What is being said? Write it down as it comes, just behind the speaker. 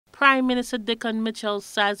Prime Minister Dickon Mitchell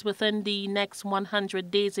says within the next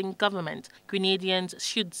 100 days in government, Grenadians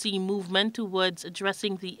should see movement towards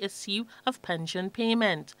addressing the issue of pension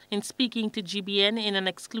payment. In speaking to GBN in an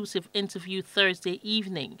exclusive interview Thursday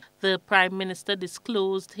evening, the Prime Minister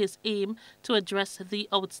disclosed his aim to address the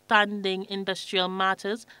outstanding industrial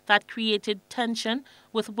matters that created tension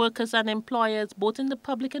with workers and employers both in the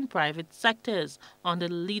public and private sectors under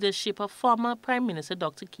the leadership of former Prime Minister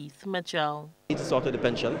Dr. Dickon Mitchell. We need to sort out the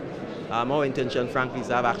pension. Our intention, frankly, is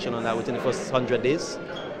to have action on that within the first 100 days.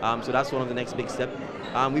 So that's one of the next big steps.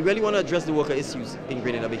 We really want to address the worker issues in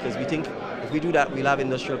Grenada because we think if we do that, we'll have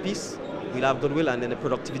industrial peace, we'll have goodwill, and then the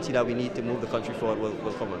productivity that we need to move the country forward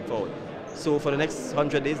will come on forward. So for the next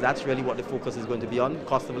 100 days, that's really what the focus is going to be on,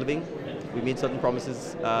 cost of living. We made certain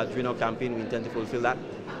promises during our campaign. We intend to fulfill that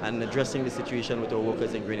and addressing the situation with our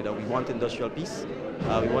workers in Grenada. We want industrial peace.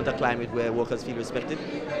 We want a climate where workers feel respected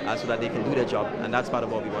so that they can do their job, and that's part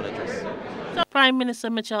of what we want to address. Prime Minister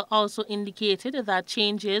Mitchell also indicated that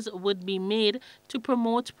changes would be made to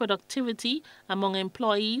promote productivity among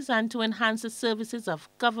employees and to enhance the services of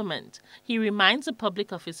government. He reminds the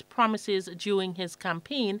public of his promises during his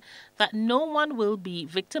campaign that no one will be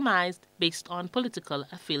victimized based on political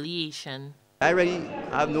affiliation. I really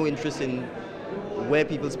have no interest in where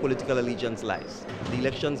people's political allegiance lies. The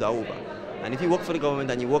elections are over. And if you work for the government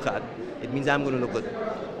and you work hard, it means I'm going to look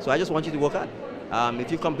good. So I just want you to work hard.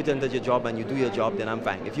 If you're competent at your job and you do your job, then I'm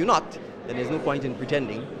fine. If you're not, then there's no point in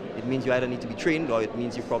pretending. It means you either need to be trained or it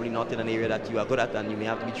means you're probably not in an area that you are good at and you may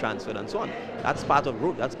have to be transferred and so on. That's part of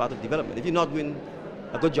growth, that's part of development. If you're not doing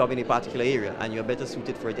a good job in a particular area and you're better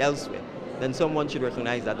suited for it elsewhere, then someone should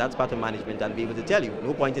recognize that that's part of management and be able to tell you.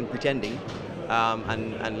 No point in pretending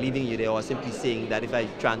and leaving you there or simply saying that if I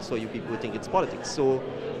transfer you, people will think it's politics. So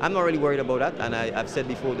I'm not really worried about that, and I've said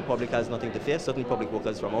before the public has nothing to fear. Certainly public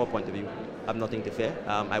workers from our point of view have nothing to fear.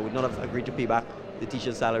 I would not have agreed to pay back the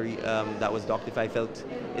teacher's salary that was docked if I felt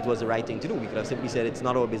it was the right thing to do. We could have simply said it's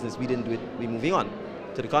not our business, we didn't do it, we're moving on.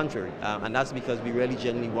 To the contrary, and that's because we really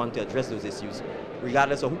genuinely want to address those issues,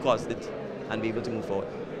 regardless of who caused it, and be able to move forward.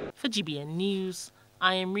 For GBN News,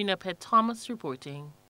 I am Rena Pett Thomas reporting.